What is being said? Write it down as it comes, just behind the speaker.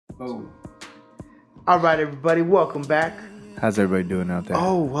Boom. All right, everybody, welcome back. How's everybody doing out there?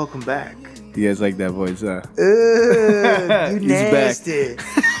 Oh, welcome back. You guys like that voice, huh? You He's nasty.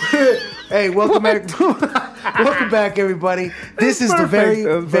 Hey, welcome back. Welcome back, everybody. This is the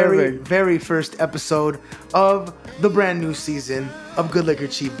very first episode of the brand new season of Good Liquor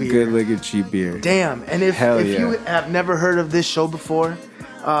Cheap Beer. Good Liquor Cheap Beer. Damn. And if you have never heard of this show before,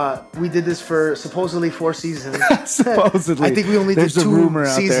 we did this for supposedly 4 seasons. Supposedly. I think we only there's did 2 a rumor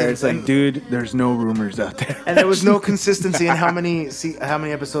out seasons. there. It's like, dude, there's no rumors out there. And there was no consistency in how many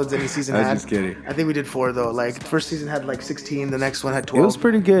episodes any season had. I was just kidding. I think we did 4 though. Like the first season had like 16, the next one had 12. It was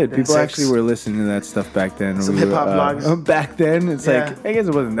pretty good. People 6. actually were listening to that stuff back then. Some hip-hop vlogs. Back then, it's like, I guess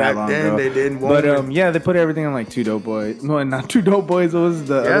it wasn't that long ago. Back then, they did. But yeah, they put everything on like 2 Dope Boys. No, not 2 Dope Boys. What was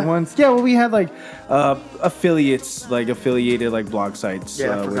the other ones? Yeah, well, we had like affiliates, like affiliated like blog sites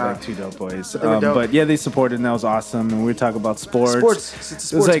with like 2 Dope Boys. But yeah, they supported and that was awesome. And we were talking about sports. It's a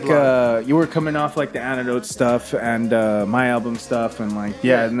sports it was like blog. You were coming off like the Antidote stuff and my album stuff and like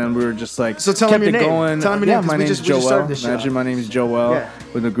and then we were just like so tell kept them your it name. going. Tell them your name. My name's Joel. Imagine my name is Joel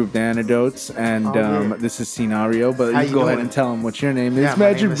with the group The Antidotes and this is Scenario. But you go ahead and tell them what your name is.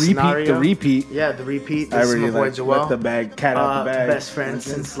 Imagine the repeat. Yeah, the repeat. I This really is my boy like Joel. let the cat out the bag. Best friends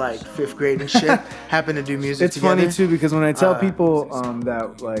since like 5th grade and shit. Happen to do music It's together. funny too because when I tell people that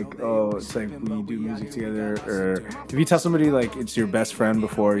like it's like we do music together, or if you tell somebody like it's your best friend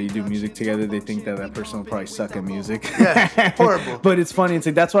before you do music together, they think that person will probably suck at music. Yeah, horrible. But it's funny. It's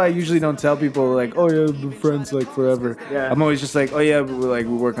like that's why I usually don't tell people like, oh yeah, we're friends like forever. Yeah. I'm always just like, oh yeah, but we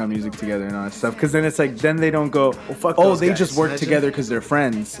work on music together and all that stuff. Because then it's like then they don't go, well, fuck oh those they guys. just work Imagine. together because they're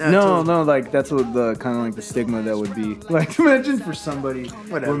friends. Yeah, no, totally. no, like that's what the kind of like the stigma that would be. Like imagine for somebody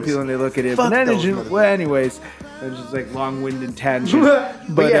when people they look at it. Fuck But those then well, anyways. It's just like long-winded tangent,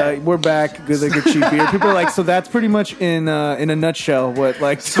 but we're back. Good Liquor Cheap Beer. People are like, so that's pretty much in a nutshell what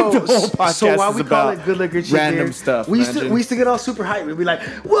like the whole podcast so why is we about. call it Good Liquor Cheap Random Beer, stuff. We used to get all super hyped. We'd be like,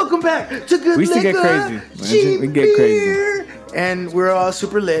 "Welcome back to Good We used to get Liquor crazy. Cheap We get crazy. Beer," and we're all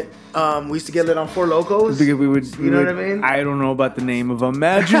super lit. We used to get lit on Four Locos. Because we would, You know what I mean? I don't know about the name of them.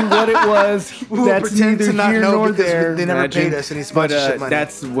 Imagine what it was. We will That's pretend neither to not here know nor because there. they never Imagine. paid us any sponsorship money.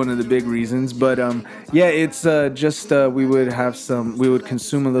 That's one of the big reasons. But yeah, it's just we would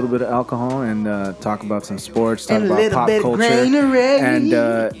consume a little bit of alcohol and talk about some sports, talk And a about little pop bit culture, Grainery.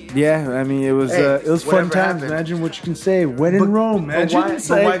 and yeah, I mean it was fun times. happened. Imagine what you can say. When in Rome, But imagine.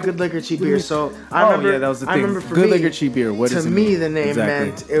 why Good Liquor Cheap Beer? So I remember, that was the I thing. remember for Good me, Liquor Cheap Beer. What does it to mean? me the name Exactly.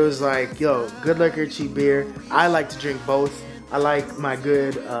 meant it was like, yo, Good Liquor Cheap Beer. I like to drink both. I like my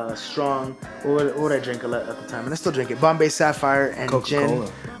good, strong. What would I drink at the time? And I still drink it. Bombay Sapphire and Coca-Cola.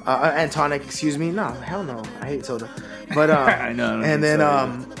 gin, and tonic. Excuse me. No, hell no. I hate soda. But I know.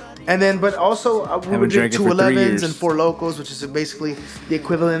 but also we would drink drank it for 3 211s years. and Four Locos, which is basically the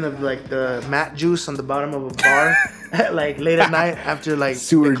equivalent of like the mat juice on the bottom of a bar, like late at night after like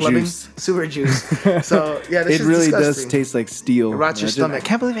Sewer the clubbing. juice. Sewer juice. So yeah, this It is really disgusting. does taste like steel. It rots your Imagine- stomach. I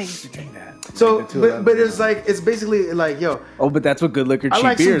can't believe I used to drink that. So, Like the 211. but it's like it's basically like, yo, Oh, but that's what Good Liquor I Cheap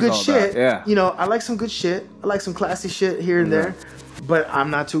like Beer some good is all shit. about. Yeah. You know, I like some good shit. I like some classy shit here and there. But I'm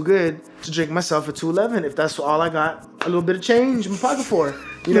not too good to drink myself a 211 if that's all I got a little bit of change in my pocket for.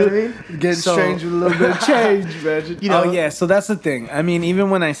 You know what I mean? Getting strange with a little bit of change, imagine. You know- oh yeah, so that's the thing. I mean, even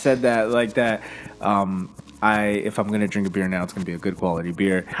when I said that, like that, if I'm gonna drink a beer now, it's gonna be a good quality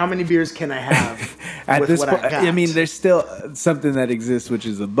beer. How many beers can I have At with this what point, I got? I mean, there's still something that exists, which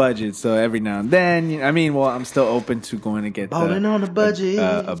is a budget. So every now and then, I'm still open to going to get Bowling on a budget.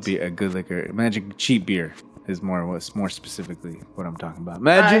 a beer, a good liquor. Imagine cheap beer is more specifically what I'm talking about.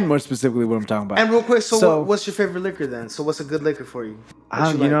 Imagine more specifically what I'm talking about. And real quick, so what's your favorite liquor then? So what's a good liquor for you?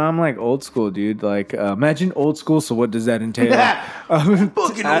 What you like? I'm like old school, dude. Like, imagine old school. So what does that entail?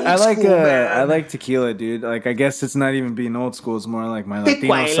 Fucking I old like school, man. I like tequila, dude. Like, I guess it's not even being old school. It's more like my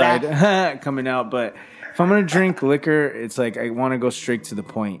Latino Tequila. side coming out. But if I'm gonna drink liquor, it's like I want to go straight to the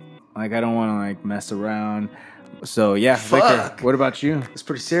point. Like, I don't want to like mess around. So yeah, liquor. What about you? It's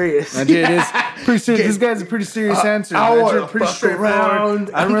pretty serious. It is pretty serious. This guy's a pretty serious answer. I man. wanna Pretty fuck straightforward.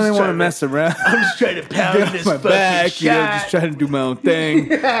 around. I don't I'm really just want to trying mess around. I'm just trying to pound Get this off my fucking back, shot. just trying to do my own thing.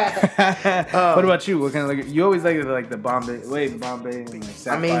 What about you? What kind of liquor? You always like the Bombay. Wait, Bombay and like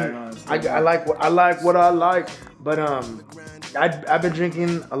I mean, Sapphire and all that stuff. I like what I like, but I've been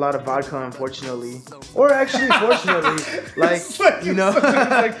drinking a lot of vodka, unfortunately, or actually fortunately, like you know.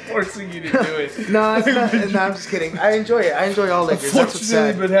 like forcing you to do it. No, it's not, no, I'm just kidding. I enjoy it. I enjoy all liquors. That's what's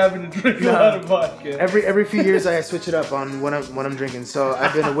sad. Been having to drink a lot of vodka. Every few years I switch it up on when I'm drinking. So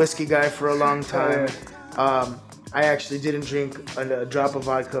I've been a whiskey guy for a long time. I actually didn't drink a drop of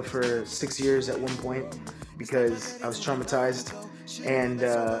vodka for 6 years at one point because I was traumatized. and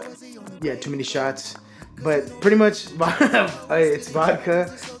too many shots. But pretty much, it's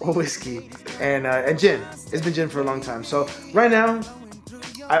vodka or whiskey and gin. It's been gin for a long time. So right now,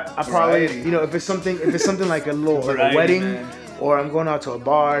 I probably if it's something like a little like a wedding, man. Or I'm going out to a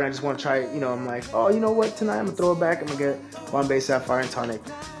bar and I just want to try. I'm like, oh, you know what? Tonight I'm gonna throw it back. I'm gonna get Bombay Sapphire and tonic.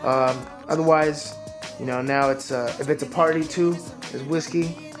 Otherwise, now it's if it's a party too, it's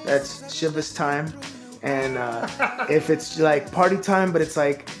whiskey. That's Chivas time. And if it's like party time, but it's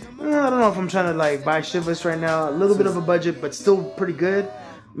like I don't know if I'm trying to like buy Chivas right now. A little bit of a budget, but still pretty good.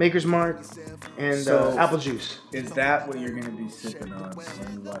 Maker's Mark and apple juice. Is that what you're gonna be sipping on when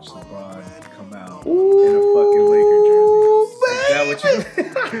you watch LeBron come out in a fucking Laker jersey? Is that what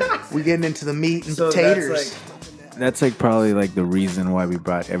you? We getting into the meat and potatoes. That's like probably like the reason why we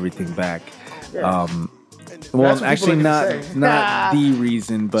brought everything back. Yeah. Well, actually, not the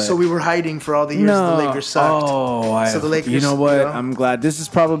reason, but so we were hiding for all the years the Lakers sucked. So the Lakers. You know what? I'm glad. This is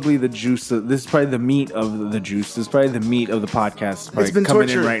probably the juice. This is probably the meat of the juice. This is probably the meat of the podcast. It's been coming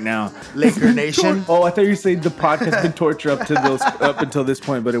in right now. Laker Nation. I thought you were saying the podcast has been torture up until this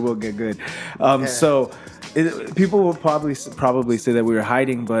point, but it will get good. So. People will probably say that we were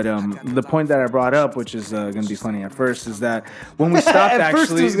hiding, but the point that I brought up, which is going to be funny at first, is that when we stopped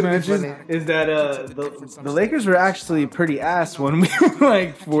actually, is that the Lakers were actually pretty ass when we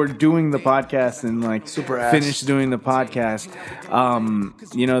were doing the podcast and finished doing the podcast.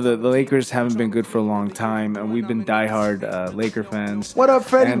 The Lakers haven't been good for a long time, and we've been diehard Laker fans. What up,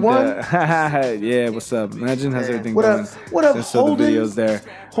 Freddie? Yeah, what's up? Imagine how's everything going. What up, Holden? The videos there.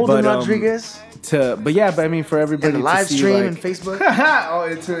 Holden Rodriguez. But I mean, for everybody and the live to see, stream and Facebook.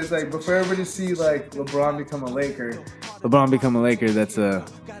 It's like, but for everybody to see LeBron become a Laker, that's a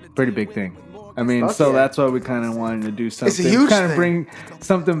pretty big thing. I mean, that's why we kind of wanted to do something. It's a huge kind of bring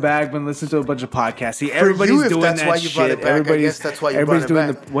something back, but listen to a bunch of podcasts. See, everybody's doing that's that why you shit. Brought it back. I guess that's why you brought it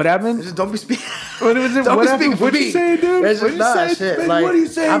back. What happened? Just don't be speaking. What happened? What you say, dude? What you say? Like, what are you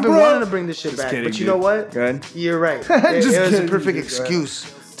saying, I've been wanting to bring this shit back, kidding, but you know what? Good. You're right. It was a perfect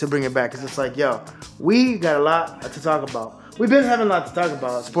excuse to bring it back, because it's like, we got a lot to talk about. We've been having a lot to talk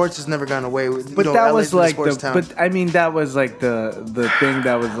about. Sports has never gone away. But that was like that was like the thing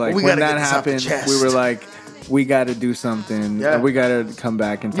that was like when that happened. We were like, we got to do something. Yeah. We got to come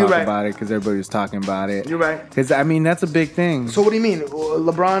back and talk about it because everybody was talking about it. You're right. Because I mean, that's a big thing. So what do you mean?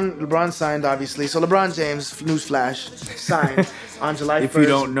 LeBron signed, obviously. So LeBron James, newsflash, signed on July 1st. If you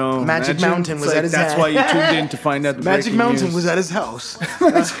don't know, Magic Mountain was at his house. That's why you tuned in to find out the Magic Mountain news. Was at his house.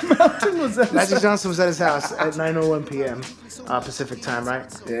 Magic Johnson was at his house at 9:01 p.m. Pacific time, right?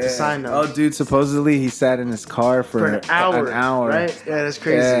 Yeah. Signed him. Oh, dude, supposedly he sat in his car for an hour. Right? Yeah, that's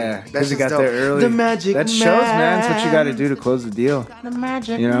crazy. Yeah, because he got there early. The magic that shows, man. That's what you got to do to close the deal. The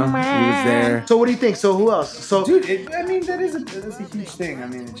magic he was there. So what do you think? So who else? So dude, that is a huge thing. I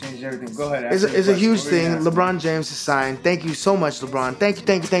mean, it changed everything. Go ahead. It's a huge thing. LeBron James is signed. Thank you so much, LeBron. Thank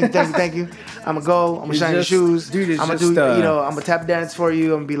you. I'm gonna go. I'm gonna shine your shoes. Dude, I'm gonna do. I'm gonna tap dance for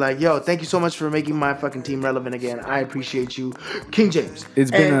you. I'm gonna be like, yo, thank you so much for making my fucking team relevant again. I appreciate you, King James.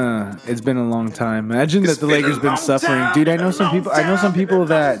 It's been a long time. Imagine that the Lakers been suffering, dude. I know some people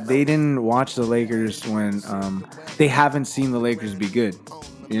that they didn't watch the Lakers when they haven't seen the Lakers be good.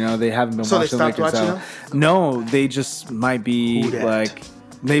 They haven't been watching the Lakers out. No, they just might be like.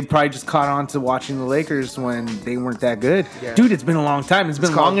 They probably just caught on to watching the Lakers when they weren't that good. Yeah. Dude, it's been a long time. It's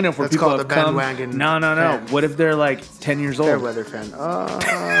been long enough where people have come. No. Fan. What if they're like 10 years old? Fair weather fan.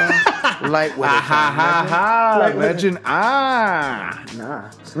 Light weather fan. Ha. Legend. Nah.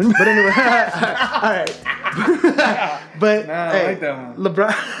 But anyway. All right. But I like that one.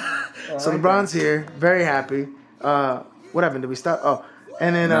 LeBron. So LeBron's here. Very happy. What happened? Did we stop? Oh.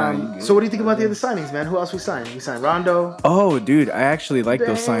 And then, so what do you think about the other signings, man? Who else we signed? We signed Rondo. Oh, dude, I actually like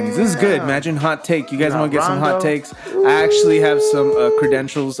those signings. This is good. Imagine hot take. You guys want to get some hot takes? I actually have some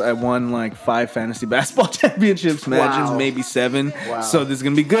credentials. I won like 5 fantasy basketball championships. Imagine maybe 7. Wow. So this is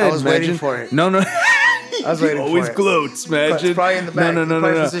gonna be good. I was waiting for it. No. I was waiting always for it. gloats, imagine. It's probably in the back. No.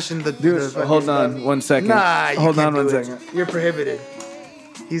 Position Dude, hold on 1 second. Nah, hold on 1 second. You're prohibited.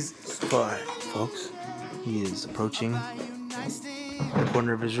 He's folks. He is approaching the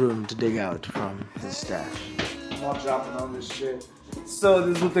corner of his room to dig out from his stash. I'm all dropping on this shit. So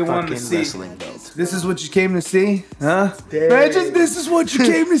this is what they wanted to see. Wrestling belt. This is what you came to see, huh? Imagine this is what you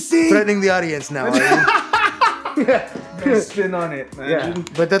came to see. Threatening the audience now, are you? Yeah. Spin on it, man. Yeah,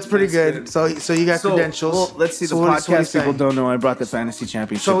 but that's pretty good. So you got credentials. Well, let's see. The podcast people don't know I brought the fantasy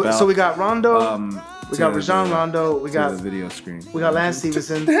championship belt. So we got Rondo. We got Rajon Rondo. We got the video screen. We got Lance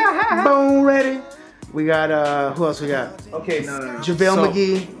Stevenson. Boom, ready. We got who else we got? Okay, no. JaVale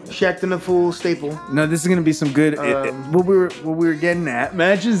McGee, Shaqtin' a Fool, staple. No, this is gonna be some good. What we were getting at.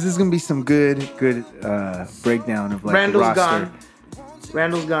 Imagine this is gonna be some good breakdown of like Randall's the roster. gone.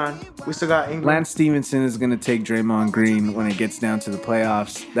 Randall's gone. We still got Ingram. Lance Stevenson is gonna take Draymond Green when it gets down to the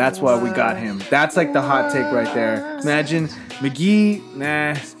playoffs. That's why we got him. That's like the hot take right there. Imagine McGee,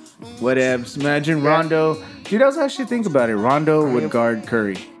 nah, whatevs. Imagine Rondo. Dude, I was actually thinking about it. Rondo would guard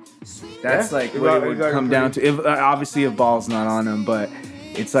Curry. That's like what it would come down to. If, obviously, if Ball's not on him, but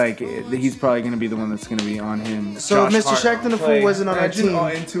it's like he's probably going to be the one that's going to be on him. So if Mr. Shaqtin' a Fool wasn't on our team,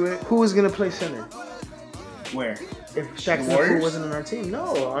 into it. who was going to play center? Where? If Shaqtin' a Fool wasn't on our team.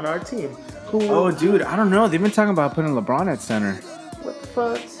 No, on our team. Who? Oh, dude, I don't know. They've been talking about putting LeBron at center. What the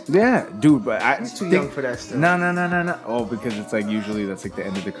fuck? Yeah, dude, but He's too young for that still. No. Oh, because it's like usually that's like the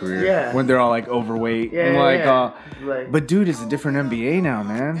end of the career. Yeah. When they're all like overweight. Yeah. But dude, it's a different NBA now,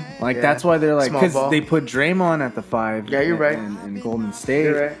 man. Like that's why they're like, because they put Draymond at the 5. Yeah, you're right. In Golden State.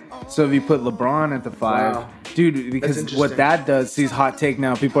 You're right. So if you put LeBron at the 5, dude, because what that does, see, hot take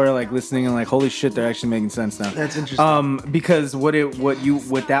now. People are like listening and like, holy shit, they're actually making sense now. That's interesting. Because what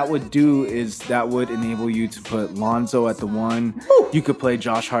that would do is that would enable you to put Lonzo at the 1. Woo. You could play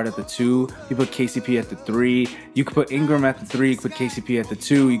Josh Hart at the 2. You put KCP at the 3. You could put Ingram at the 3. You could put KCP at the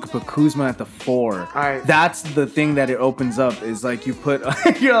 2. You could put Kuzma at the 4. All right. That's the thing that it opens up is like you put.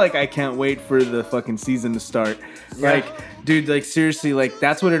 You're like, I can't wait for the fucking season to start. Yeah. Like, dude, like seriously, like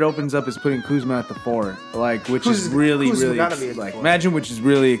that's what it opens up is putting Kuzma at the 4, like which is really like imagine, which is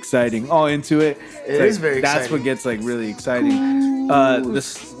really exciting. All into it. It is very exciting. That's what gets like really exciting.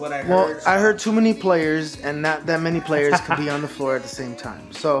 This what I heard. Well, I heard too many players, and not that many players could be on the floor at the same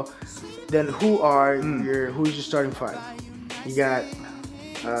time. So, then who's your starting 5? You got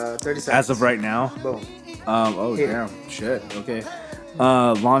 30 seconds. As of right now. Boom. Damn. Shit. Okay.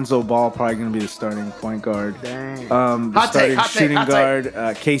 Lonzo Ball probably gonna be the starting point guard. Dang. The starting shooting guard.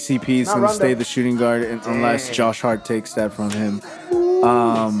 KCP is gonna Rondo. stay the shooting guard unless Josh Hart takes that from him.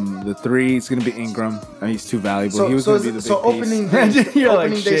 The 3 is gonna be Ingram. I mean, he's too valuable. He was gonna be the big piece. Opening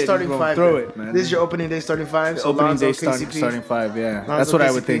day starting 5. Throw it, man. This is your opening day starting 5. So Opening Lonzo, day KCP. starting 5. Yeah, Lonzo, that's what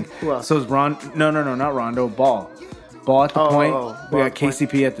I would KCP. think. Who else? So is No, not Rondo. Ball at the point. We Ball got at the point.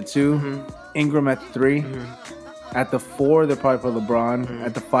 KCP at the 2. Ingram at the 3. At the 4, they'll probably put LeBron.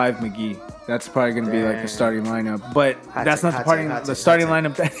 At the 5, McGee. That's probably going to be like the starting lineup. But that's not the starting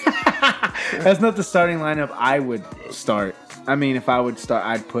lineup. That's not the starting lineup I would start. I mean, if I would start,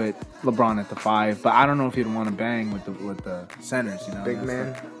 I'd put LeBron at the 5. But I don't know if he'd want to bang with the centers. You know, Big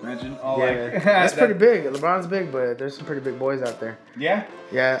man. Imagine. That's pretty big. LeBron's big, but there's some pretty big boys out there. Yeah.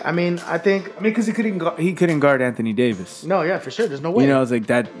 Yeah, I mean, because he couldn't guard Anthony Davis. No, yeah, for sure. There's no way. You know, it's like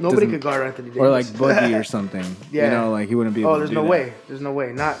that. Nobody could guard Anthony Davis. Or like Boogie or something. Yeah. You know, like he wouldn't be able to there's do no that. way. There's no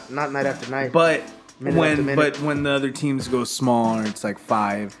way. Not night after night. But minute. when the other teams go smaller, it's like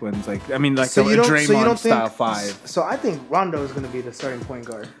 5. When it's like, I mean, like So a you don't Draymond think, style 5. So I think Rondo is going to be the starting point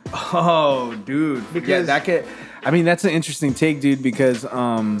guard. Oh, dude. Because that's an interesting take, dude, because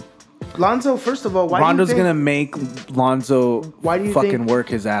Lonzo, first of all, Rondo's going to make Lonzo fucking work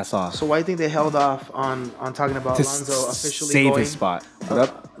his ass off. So why do you think they held off on talking about to Lonzo officially save going, his spot? What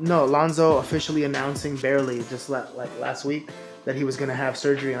up? No, Lonzo officially announcing barely just like last week that he was going to have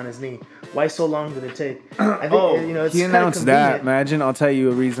surgery on his knee. Why so long did it take? I think it's he announced that. Imagine, I'll tell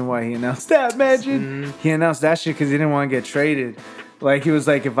you a reason why he announced that. Imagine he announced that shit because he didn't want to get traded. Like he was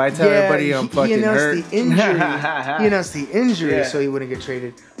like, if I tell everybody I'm fucking hurt, he announced the injury so he wouldn't get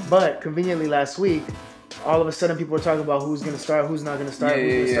traded. But conveniently last week, all of a sudden people were talking about who's going to start, who's not going to start,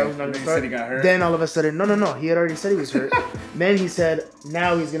 who's not going to start. Said he got hurt. Then all of a sudden, no, he had already said he was hurt. Then he said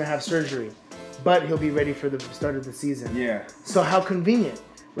now he's going to have surgery, but he'll be ready for the start of the season. Yeah. So how convenient,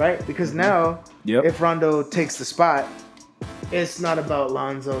 right? Because now, if Rondo takes the spot, it's not about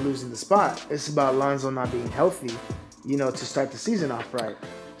Lonzo losing the spot. It's about Lonzo not being healthy, to start the season off right.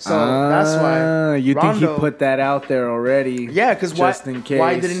 So that's why you Rondo, think he put that out there already? Yeah, because in case.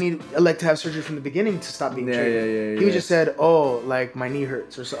 Why didn't he elect to have surgery from the beginning to stop being traded? He just said, like my knee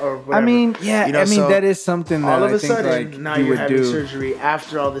hurts or whatever. I mean, that is something that all of I a think sudden like now you you're would having do. surgery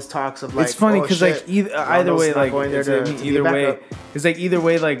after all this talks of like. It's funny because like either way, like either way, it's like either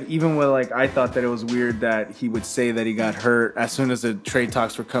way, like even with like I thought that it was weird that he would say that he got hurt as soon as the trade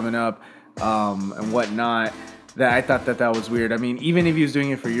talks were coming up, and whatnot. That I thought that was weird. I mean, even if he was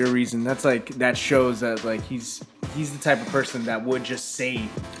doing it for your reason, that's like that shows that like he's the type of person that would just say he's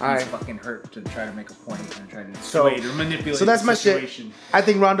fucking hurt to try to make a point and try to dissuade or manipulate. So that's the my situation. shit. I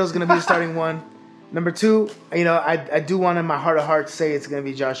think Rondo's gonna be the starting 1. Number 2, I do want in my heart of hearts say it's gonna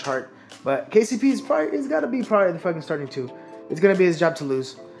be Josh Hart, but KCP is got to be probably the fucking starting 2. It's gonna be his job to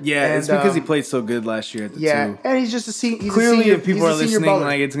lose. Yeah, and, it's because he played so good last year at the two. And he's just Clearly, senior, if people are listening,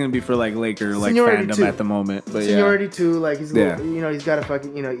 like it's gonna be for like Laker like fandom at the moment. But seniority too, like he's he's got a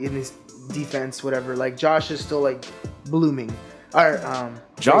fucking in his defense, whatever. Like Josh is still like blooming.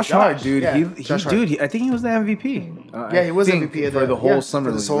 Josh Hart, dude. Yeah, I think he was the MVP. He was MVP for the whole summer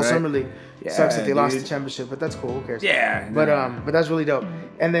league. For the whole summer league. Yeah, sucks that they lost the championship, but that's cool. Who cares? Yeah. But that's really dope.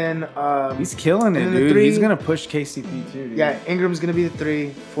 And then he's killing it, dude. He's gonna push KCP too. Dude. Yeah, Ingram's gonna be the 3,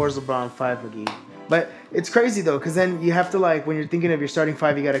 4 is LeBron, 5 McGee. But it's crazy though, because then you have to like when you're thinking of your starting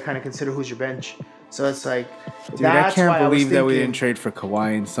 5, you got to kind of consider who's your bench. So it's like, dude, I can't believe that we didn't trade for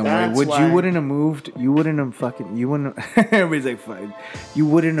Kawhi in some way. You wouldn't have moved. You wouldn't have. Everybody's like, fine. You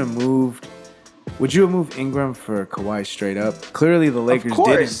wouldn't have moved. Would you have moved Ingram for Kawhi straight up? Clearly, the Lakers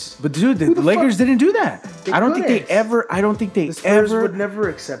didn't. But dude, the Lakers didn't do that. I don't think they ever. The Spurs would never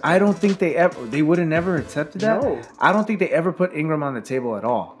accept. I don't think they ever. They would have never accepted that. No. I don't think they ever put Ingram on the table at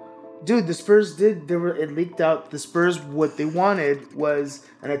all. Dude, the Spurs did. It leaked out. The Spurs, what they wanted was,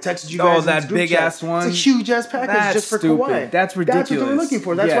 and I texted you guys. Oh, that big ass one. It's a huge ass package just for Kawhi. That's ridiculous. That's what they were looking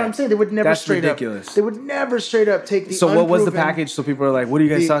for. That's what I'm saying. They would never straight up. They would never straight up take the. So what was the package? So people are like, "What are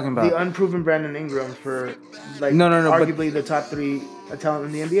you guys talking about?" The unproven Brandon Ingram for like arguably the top 3 talent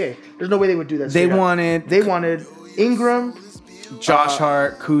in the NBA. There's no way they would do that. They wanted Ingram, Josh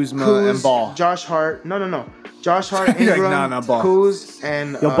Hart, Kuzma, and Ball. Josh Hart. No. Josh Hart, Ingram, Kuz,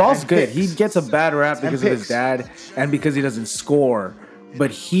 and Ball's and good. Hicks. He gets a bad rap because of his dad and because he doesn't score. But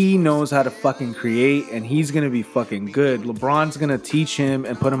he knows how to fucking create, and he's gonna be fucking good. LeBron's gonna teach him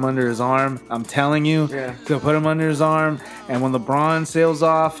and put him under his arm. I'm telling you, he's gonna put him under his arm. And when LeBron sails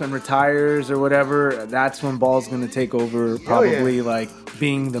off and retires or whatever, that's when Ball's gonna take over, probably like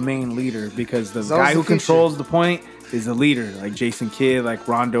being the main leader because the guy who controls the point is a leader, like Jason Kidd, like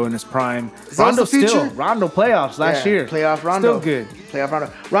Rondo in his prime. Rondo playoffs last year. Playoff Rondo. Still good.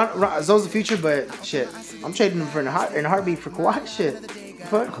 Playoff Rondo. Zo's the future, but shit. I'm trading him in a heartbeat for Kawhi. Shit.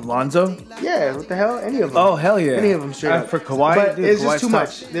 Fuck. Lonzo? Yeah, what the hell? Any of them. Oh, hell yeah. Any of them straight up. For Kawhi? But it's just too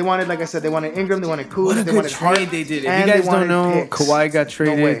much. They wanted, like I said, they wanted Ingram, they wanted Kuz, they wanted Hart. They did. If you guys don't know, Kawhi got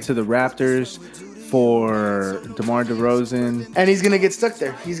traded to the Raptors for DeMar DeRozan. And he's going to get stuck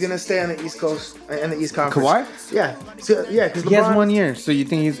there. He's going to stay on the East Coast, in the East Conference. Kawhi? Yeah. So, because he has 1 year. So you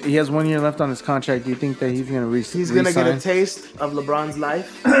think he has 1 year left on his contract. Do you think that he's going to resign? He's going to get a taste of LeBron's life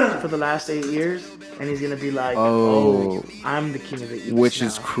for the last 8 years. And he's going to be like, I'm the king of the East Which now.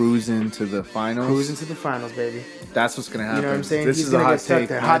 is cruising to the finals. Cruising to the finals, baby. That's what's going to happen. You know what I'm saying? This he's is a hot take.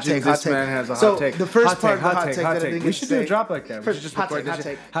 Hot take. This man has a hot take. So the first part of the hot take that I didn't We should do a drop like that. First, just hot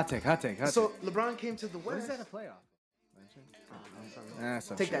take. Hot take. So LeBron came to the West. What is that a playoff?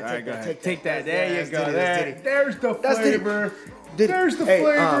 Take that. Take that. There you go. There's the flavor. There's the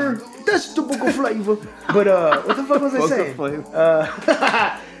flavor. That's the book of flavor. But what the fuck was I saying?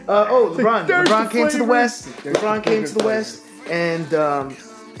 LeBron. LeBron came to the West. LeBron came to the West, and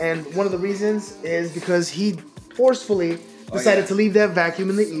one of the reasons is because he forcefully decided to leave that vacuum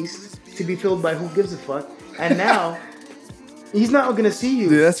in the East to be filled by who gives a fuck, and now he's not going to see you.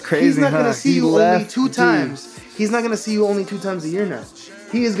 Dude, that's crazy. He's not going to see you only 2 times. He's not going to see you only 2 times a year now.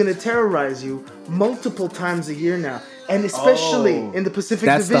 He is going to terrorize you multiple times a year now. And especially in the Pacific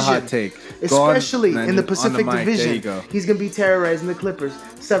Division. That's the hot take. Especially in the Pacific Division. There you go. He's going to be terrorizing the Clippers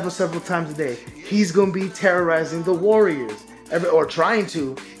several times a day. He's going to be terrorizing the Warriors. Or trying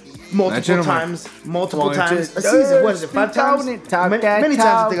to. Multiple times a season. What is it? 5 times? Many times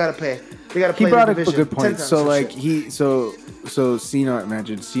that they got to pay. They got to play. He brought up a good point. So like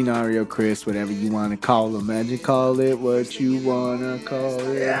imagine scenario, Chris, whatever you want to call him. Imagine call it what you wanna call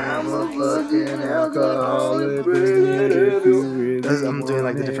it. Yeah, I'm a fucking alcoholic. I'm doing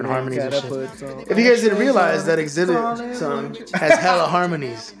like the different harmonies and shit. If you guys didn't realize that Exhibit song has hella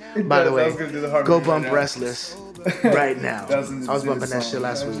harmonies, by the way, go bump Restless right now. I was bumping that shit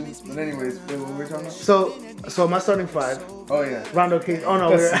last week. But anyways, what were we talking about? So my starting 5. Oh yeah. Rondo Case. Oh no,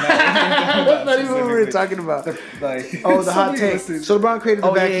 that's not even what we were talking about. The hot take. So LeBron created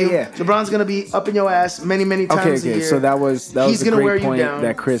the vacuum. Yeah. LeBron's gonna be up in your ass many times a year. So that was a great point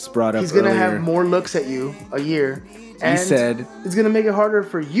that Chris brought up. He's gonna have more looks at you a year. And he said it's going to make it harder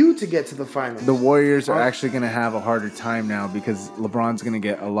for you to get to the finals. The Warriors are actually going to have a harder time now because LeBron's going to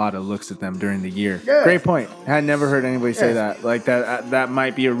get a lot of looks at them during the year. Yeah. Great point. I had never heard anybody say that. Like that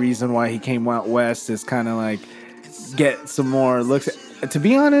might be a reason why he came out west is kind of like get some more looks. To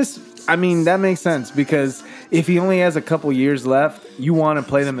be honest, I mean, that makes sense because if he only has a couple years left, you want to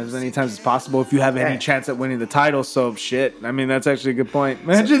play them as many times as possible if you have any chance at winning the title. So, shit. I mean, that's actually a good point.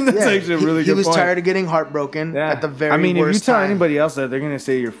 Imagine that's actually a really good point. He was tired of getting heartbroken at the very worst time. I mean, if you tell anybody else that, they're going to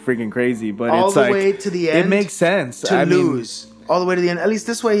say you're freaking crazy. But all it's the way to the end. It makes sense. To lose. All the way to the end. At least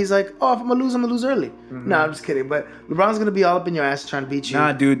this way, he's like, oh, if I'm going to lose early. Mm-hmm. No, I'm just kidding. But LeBron's going to be all up in your ass trying to beat you.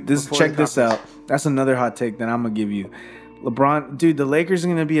 Nah, dude. Check this out. That's another hot take that I'm going to give you. LeBron, dude, the Lakers are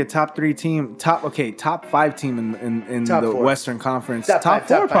going to be a top 3 team, top 5 team in the four. Western Conference. Top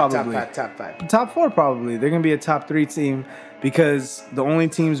 4 probably. Top 4 probably. They're going to be a top 3 team because the only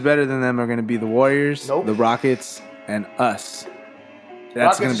teams better than them are going to be the Warriors, the Rockets, and us.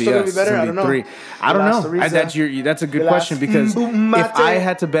 That's going to be us. Better? I don't know. 3. I don't know. That's a good question because if I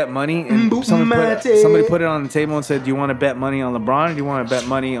had to bet money and somebody put it on the table and said, "Do you want to bet money on LeBron or do you want to bet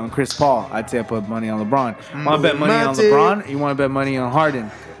money on Chris Paul?" I'd say I put money on LeBron. Want to bet money on LeBron? Or you want to bet money on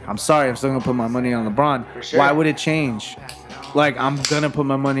Harden? I'm sorry, I'm still going to put my money on LeBron. Sure. Why would it change? Like, I'm going to put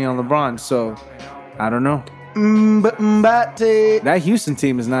my money on LeBron, so I don't know. That Houston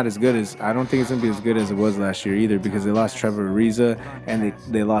team is not as good as I don't think it's gonna be as good as it was last year either because they lost Trevor Ariza and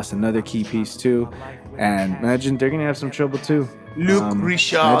they lost another key piece too. And imagine they're gonna have some trouble too. Luke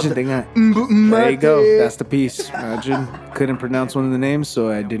Richard. There you go. That's the piece. Imagine couldn't pronounce one of the names, so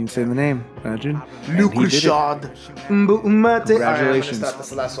I didn't say the name. Imagine Luke Richard. Congratulations. All right, stop. That's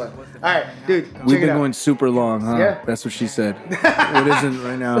the last one. All right, dude. We've been going super long, huh? Yeah. That's what she said. What is it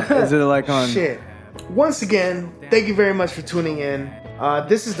right now? Is it like on? Shit. Once again, thank you very much for tuning in.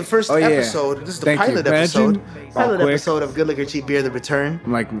 This is the first episode. This is the pilot episode. Pilot episode of Good Liquor Cheap Beer, the return.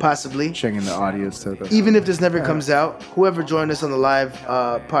 Possibly. Checking the audio stuff. Even if this never comes out, whoever joined us on the live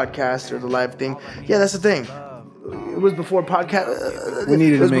podcast or the live thing, that's the thing. It was before podcast. We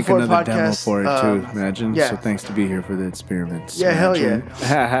needed to make another demo for it too. Imagine. Yeah. So thanks to be here for the experiments. Yeah, imagine.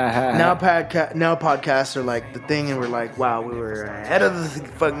 Hell yeah. Now podcasts are like the thing, and we're like, wow, we were ahead of the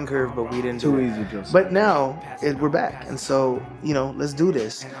fucking curve, but we didn't do it. Too easy, Joseph. But now we're back, and so let's do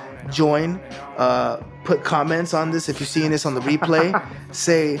this. Join. Put comments on this if you're seeing this on the replay.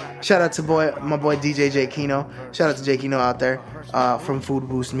 Say shout out to my boy DJ J Kino. Shout out to J Kino out there from Food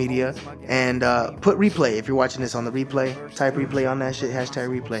Boost Media. And put replay if you're watching this on the replay. Type replay on that shit. Hashtag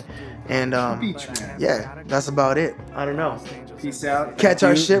replay. And that's about it. I don't know. Peace out. Catch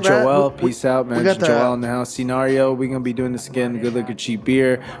our shit, right? Joel, peace out, man. Joel in the house. Scenario. We're going to be doing this again. Good Liquor, Cheap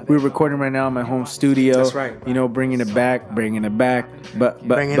Beer. We're recording right now in my home studio. That's right. Bringing it back. But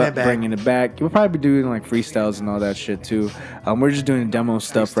bringing it back. We'll probably be doing like freestyles and all that shit too. We're just doing demo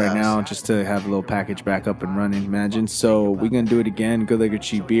stuff right now just to have a little package back up and running. Imagine. So we're going to do it again. Good Liquor,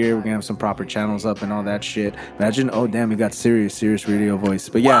 Cheap Beer. We're going to have some proper channels up and all that shit. Imagine. Oh, damn. We got serious radio voice.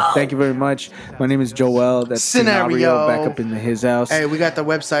 But yeah, Thank you very much. My name is Joel. That's Scenario. Back up in his house. Hey, we got the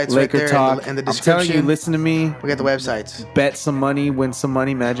websites Laker right there Talk. in the description. I'm telling you, listen to me. We got the websites. Bet some money, win some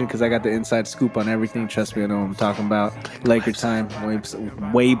money. Imagine, because I got the inside scoop on everything. Trust me, I know what I'm talking about. Laker Time.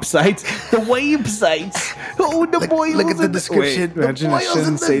 Websites. The websites. Oh, the boils. Look at the description. Wait, imagine I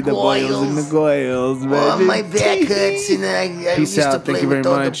shouldn't say the boils and the goils. Oh, my back hurts and I Peace used out. to play Thank you with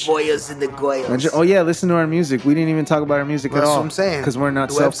very all much. the boils and the goils. Imagine, listen to our music. We didn't even talk about our music at all. That's what I'm saying. Because we're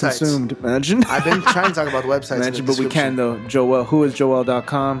not self-consumed. Imagine. I've been trying to talk about the websites. Imagine, but we can though. Joel. Who is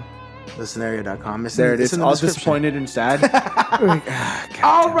Joel.com? Thescenario.com. There it is. All disappointed and sad.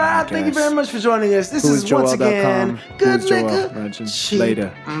 All right. Thank you very much for joining us. This is once again Good Liquor Cheap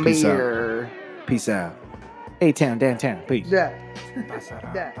Later. Peace Beer. out. Peace out. A-Town, downtown. Peace. Yeah. And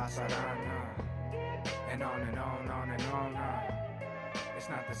on and on. It's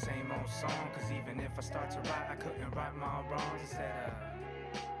not the same old song, cause even if I start to write, I couldn't write my wrongs. Instead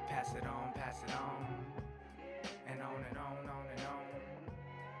pass it on, and on and on.